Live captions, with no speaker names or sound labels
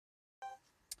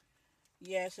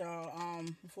Yes, y'all.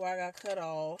 Before I got cut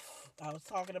off, I was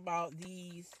talking about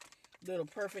these little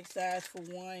perfect size for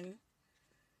one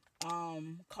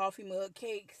coffee mug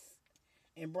cakes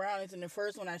and brownies. And the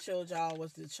first one I showed y'all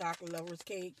was the chocolate lovers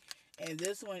cake, and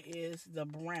this one is the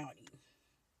brownie.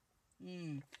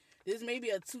 Mm. This may be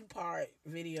a two-part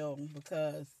video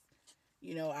because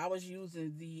I was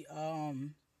using the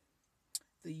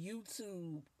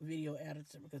YouTube video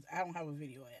editor because I don't have a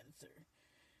video editor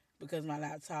because my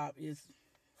laptop is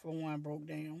for one broke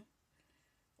down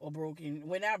or broken.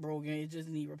 Well, not broken. It just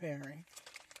need repairing.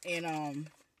 And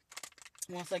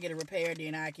once I get it repaired,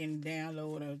 then I can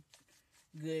download a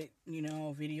good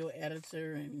video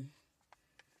editor and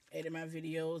edit my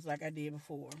videos like I did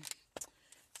before.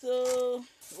 So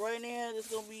right now,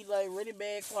 it's gonna be like really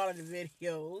bad quality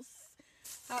videos.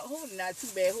 Hope not too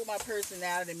bad. Hope my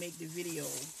personality make the video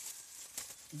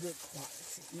good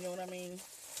quality. You know what I mean?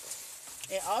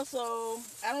 And also,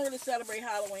 I don't really celebrate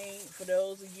Halloween. For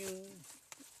those of you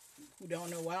who don't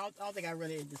know, I don't think I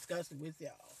really discussed it with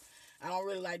y'all. I don't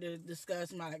really like to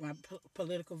discuss my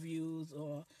political views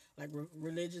or like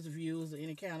religious views or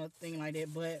any kind of thing like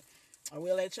that. But I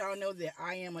will let y'all know that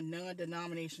I am a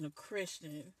non-denominational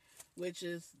Christian, which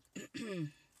is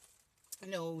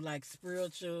like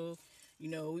spiritual.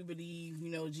 We believe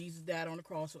Jesus died on the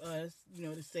cross for us,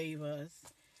 to save us.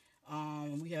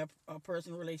 We have a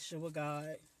personal relationship with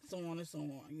God, so on and so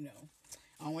on.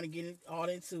 I don't want to get all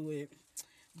into it,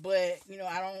 but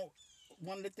I don't.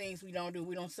 One of the things we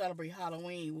don't celebrate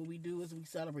Halloween. What we do is we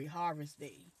celebrate Harvest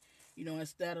Day.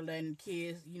 Instead of letting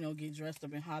kids, get dressed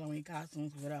up in Halloween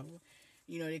costumes, whatever.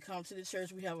 They come to the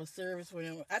church. We have a service for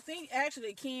them. I think actually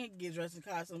they can get dressed in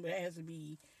costumes, but it has to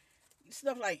be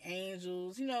stuff like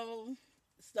angels.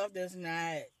 Stuff that's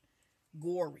not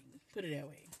gory. Put it that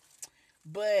way.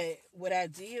 But what I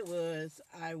did was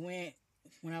when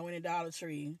I went to Dollar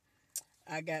Tree,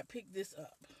 I got picked this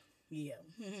up. Yeah,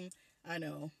 I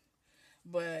know.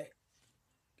 But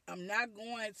I'm not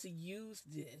going to use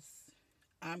this.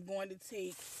 I'm going to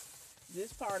take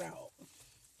this part out.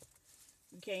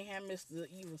 You can't have Mr.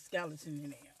 Evil Skeleton in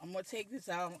there. I'm going to take this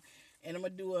out and I'm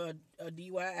going to do a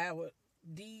DIY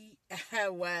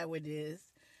with this.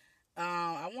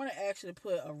 I want to actually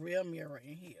put a real mirror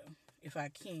in here if I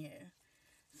can.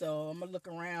 So I'm gonna look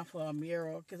around for a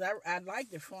mirror because I like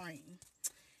the frame,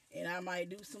 and I might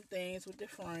do some things with the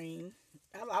frame.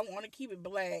 I want to keep it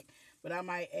black, but I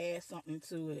might add something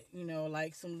to it.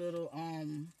 Like some little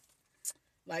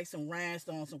like some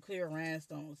rhinestones, some clear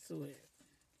rhinestones to it.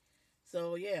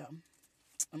 So yeah,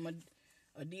 I'm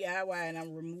a DIY, and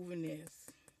I'm removing this.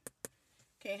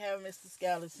 Can't have Mr.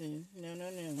 Skeleton. No, no,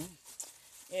 no.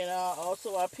 And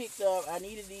also, I picked up. I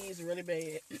needed these really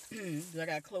bad because I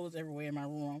got clothes everywhere in my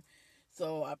room.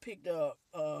 So I picked up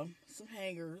some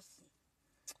hangers.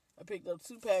 I picked up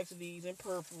 2 packs of these in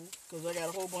purple because I got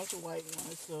a whole bunch of white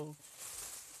ones. So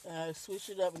I switched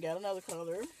it up and got another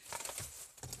color.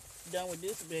 Done with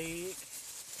this bag.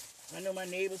 I know my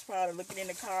neighbor's probably looking in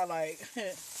the car like,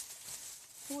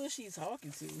 who is she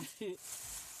talking to?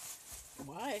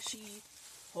 Why is she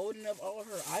holding up all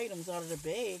her items out of the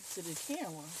bag to the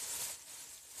camera?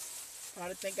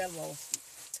 Probably think I lost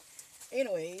it.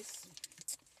 Anyways,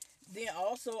 then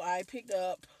also I picked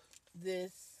up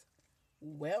this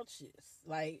Welch's.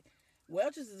 Like,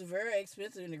 Welch's is very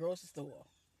expensive in the grocery store.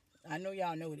 I know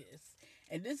y'all know this.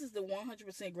 And this is the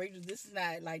 100% grape juice. This is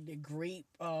not like the grape,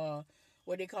 what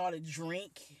they call it,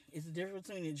 drink. It's the difference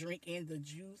between the drink and the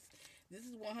juice. This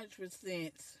is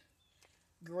 100%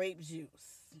 grape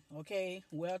juice. Okay?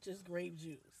 Welch's grape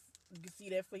juice. You can see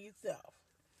that for yourself.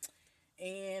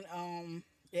 And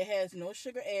it has no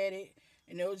sugar added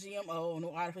and no GMO,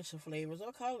 no artificial flavors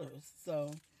or colors.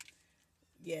 So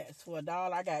yes, for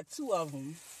 $1, I got two of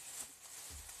them.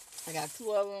 I got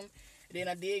two of them. And then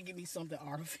I did give me something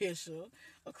artificial,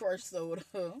 a crushed soda.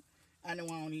 I know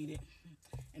I don't eat it,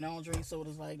 and I don't drink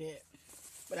sodas like that.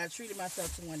 But I treated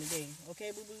myself to one today.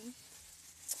 Okay, boo boo.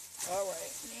 All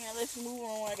right, now let's move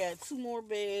on. I got two more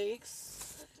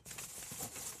bags.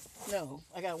 No,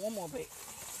 I got one more bag.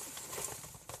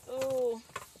 Oh,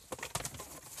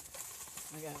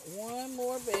 I got one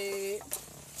more bag,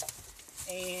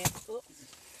 and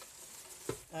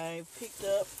I picked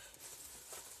up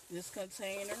this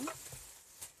container.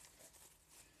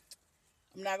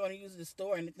 I'm not going to use it to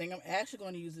store anything. I'm actually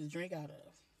going to use this drink out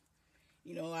of.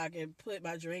 I can put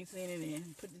my drinks in it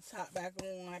and put the top back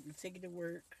on. I can take it to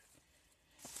work.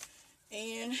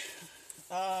 And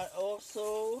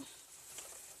also,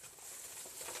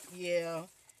 yeah,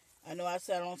 I know I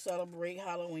said I don't celebrate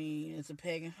Halloween. It's a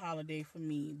pagan holiday for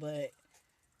me. But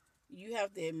you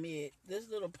have to admit, this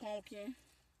little pumpkin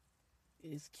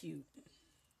is cute.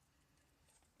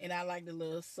 And I like the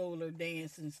little solar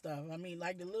dancing stuff. I mean,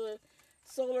 like the little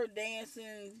solar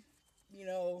dancing, you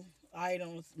know,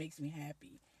 items makes me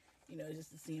happy. You know,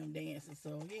 just to see them dancing.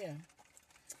 So yeah,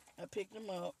 I picked them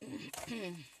up.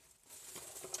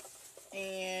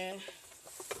 And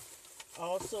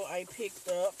also I picked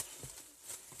up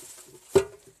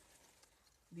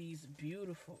these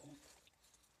beautiful,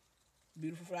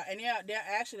 beautiful flowers. And yeah, they're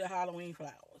actually the Halloween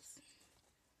flowers.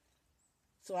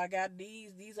 So I got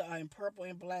these. These are in purple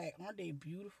and black. Aren't they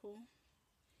beautiful?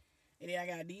 And then I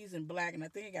got these in black, and I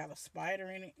think it got a spider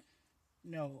in it.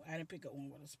 No, I didn't pick up one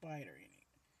with a spider in it.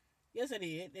 Yes, I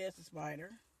did. There's a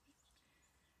spider.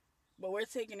 But we're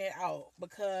taking it out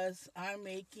because I'm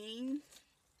making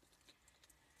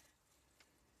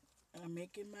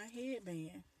my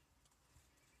headband.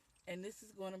 And this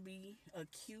is going to be a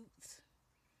cute,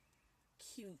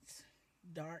 cute,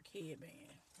 dark headband.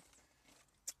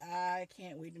 I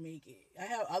can't wait to make it. I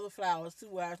have other flowers too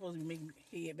where I'm supposed to be making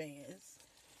headbands.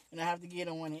 And I have to get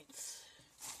on it.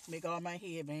 Make all my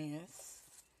headbands.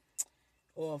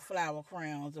 Or flower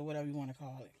crowns or whatever you want to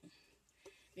call it.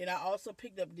 Then I also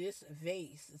picked up this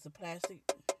vase. It's a plastic,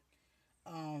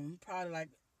 probably like,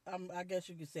 I guess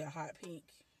you could say a hot pink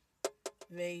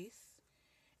vase.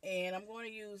 And I'm going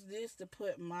to use this to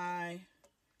put my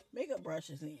makeup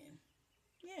brushes in.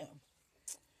 Yeah.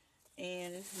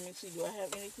 And let me see, do I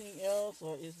have anything else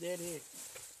or is that it?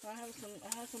 I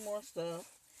have some more stuff.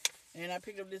 And I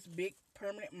picked up this big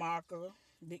permanent marker,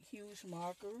 big huge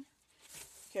marker.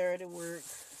 Carry to work.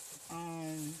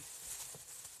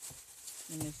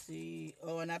 Let me see.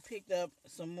 Oh, and I picked up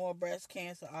some more breast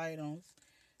cancer items.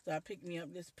 So I picked me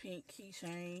up this pink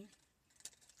keychain.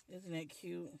 Isn't that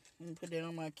cute? I'm gonna put that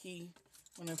on my key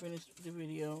when I finish the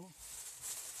video.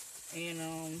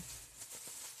 And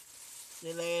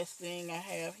the last thing I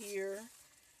have here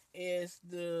is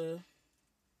the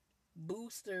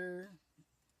booster.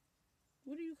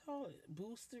 What do you call it?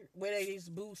 Booster? Well, it is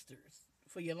boosters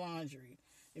for your laundry.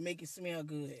 They make it smell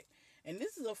good. And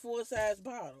this is a full size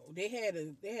bottle. They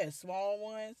had small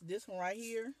ones. This one right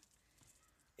here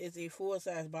is a full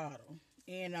size bottle.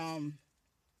 And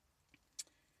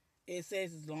it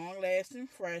says it's long lasting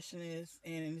freshness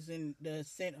and it's in the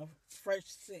scent of fresh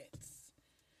scents.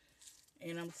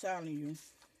 And I'm telling you,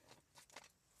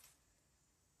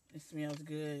 it smells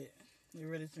good. It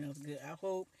really smells good. I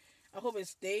hope it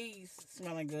stays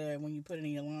smelling good when you put it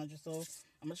in your laundry. So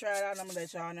I'm gonna try it out and I'm gonna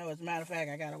let y'all know. As a matter of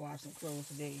fact, I gotta wash some clothes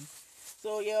today.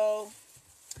 So yo,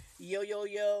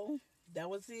 that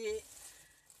was it.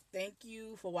 Thank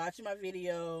you for watching my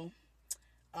video.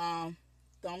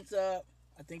 Thumbs up.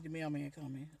 I think the mailman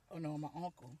coming. Oh no, my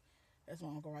uncle. That's my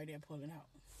uncle right there pulling out.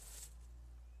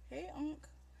 Hey, uncle.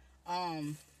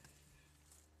 Um,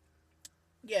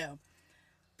 yeah.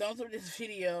 Thumbs up this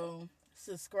video.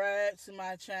 Subscribe to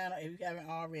my channel if you haven't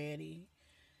already.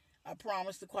 I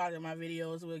promise the quality of my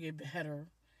videos will get better.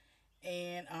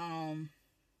 And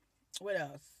what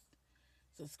else?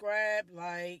 Subscribe,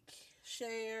 like,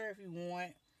 share if you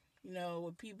want. You know,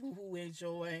 with people who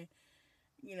enjoy,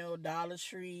 you know, Dollar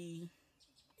Tree,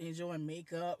 enjoy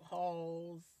makeup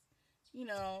hauls. You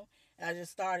know, I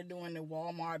just started doing the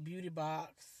Walmart beauty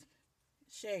box.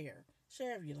 Share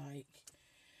if you like.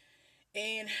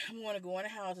 And I'm going to go in the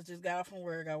house. I just got off from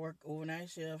work. I work overnight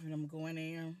shift, and I'm going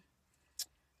in,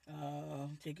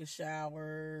 take a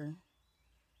shower,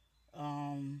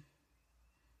 um,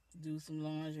 do some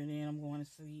laundry, and then I'm going to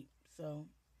sleep. So,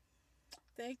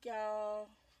 thank y'all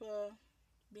for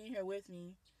being here with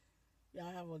me.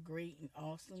 Y'all have a great and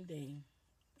awesome day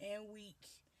and week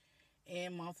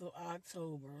and month of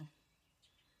October.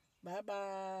 Bye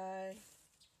bye.